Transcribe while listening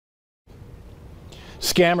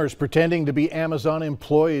Scammers pretending to be Amazon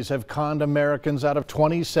employees have conned Americans out of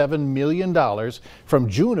 $27 million from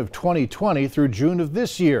June of 2020 through June of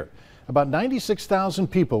this year. About 96,000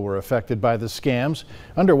 people were affected by the scams.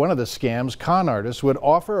 Under one of the scams, con artists would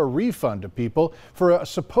offer a refund to people for a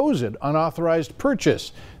supposed unauthorized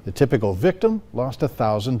purchase. The typical victim lost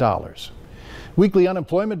 $1,000. Weekly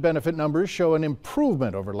unemployment benefit numbers show an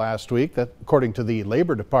improvement over last week. That, according to the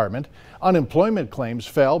Labor Department, unemployment claims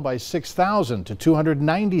fell by 6,000 to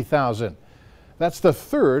 290,000. That's the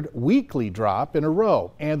third weekly drop in a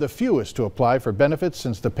row and the fewest to apply for benefits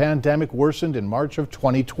since the pandemic worsened in March of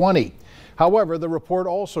 2020. However, the report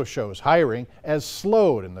also shows hiring has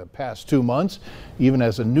slowed in the past 2 months, even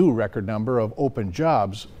as a new record number of open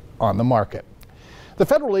jobs on the market. The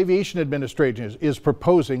Federal Aviation Administration is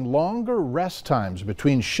proposing longer rest times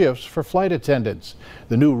between shifts for flight attendants.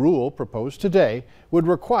 The new rule proposed today would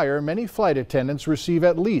require many flight attendants receive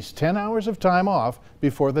at least 10 hours of time off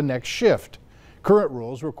before the next shift. Current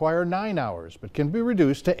rules require 9 hours, but can be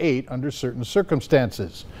reduced to 8 under certain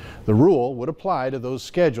circumstances. The rule would apply to those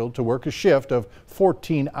scheduled to work a shift of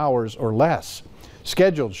 14 hours or less.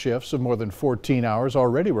 Scheduled shifts of more than 14 hours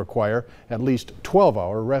already require at least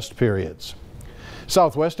 12-hour rest periods.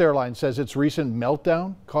 Southwest Airlines says its recent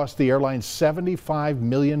meltdown cost the airline $75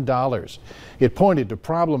 million. It pointed to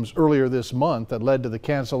problems earlier this month that led to the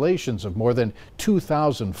cancellations of more than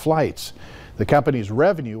 2,000 flights. The company's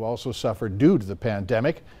revenue also suffered due to the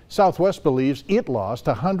pandemic. Southwest believes it lost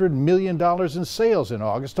 $100 million in sales in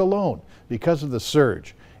August alone because of the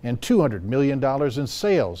surge, and $200 million in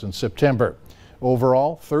sales in September.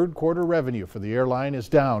 Overall, third quarter revenue for the airline is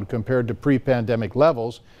down compared to pre-pandemic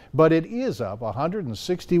levels, but it is up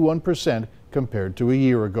 161% compared to a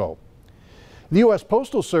year ago. The U.S.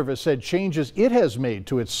 Postal Service said changes it has made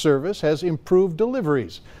to its service has improved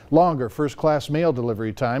deliveries. Longer first-class mail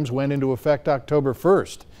delivery times went into effect October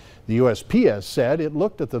 1st. The USPS said it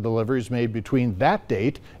looked at the deliveries made between that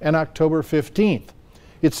date and October 15th.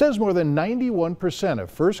 It says more than 91% of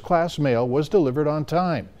first-class mail was delivered on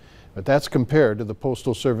time, but that's compared to the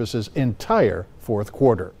Postal Service's entire fourth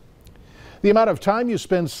quarter. The amount of time you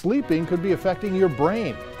spend sleeping could be affecting your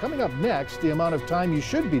brain. Coming up next, the amount of time you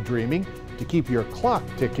should be dreaming to keep your clock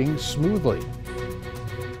ticking smoothly.